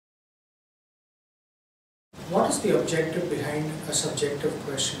What is the objective behind a subjective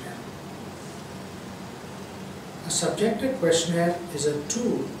questionnaire? A subjective questionnaire is a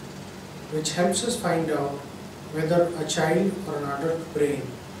tool which helps us find out whether a child or an adult brain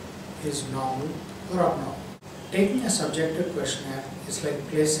is normal or abnormal. Taking a subjective questionnaire is like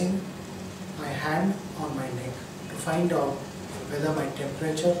placing my hand on my neck to find out whether my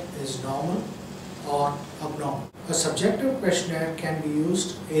temperature is normal or abnormal. A subjective questionnaire can be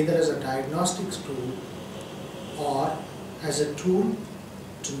used either as a diagnostic tool or as a tool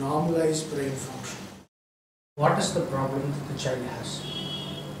to normalize brain function. What is the problem that the child has?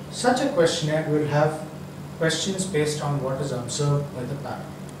 Such a questionnaire will have questions based on what is observed by the parent.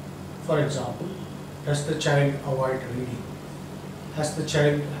 For example, does the child avoid reading? Does the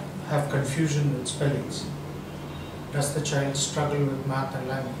child have confusion with spellings? Does the child struggle with math and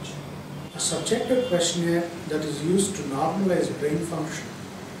language? A subjective questionnaire that is used to normalize brain function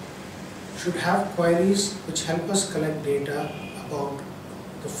should have queries which help us collect data about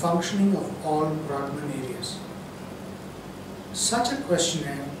the functioning of all Brodmann areas. Such a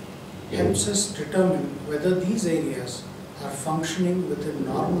questionnaire helps us determine whether these areas are functioning within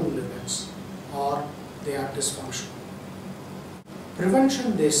normal limits or they are dysfunctional.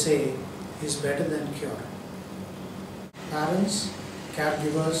 Prevention, they say, is better than cure. Parents,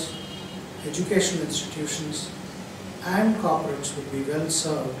 caregivers, educational institutions and corporates would be well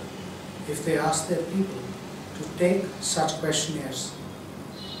served if they ask their people to take such questionnaires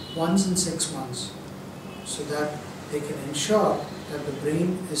once in 6 months so that they can ensure that the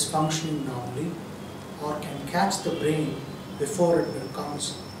brain is functioning normally or can catch the brain before it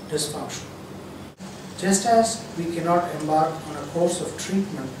becomes dysfunctional. Just as we cannot embark on a course of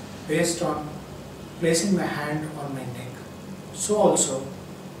treatment based on placing my hand on my neck, so also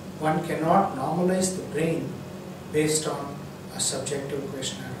one cannot normalize the brain based on a subjective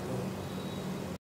questionnaire.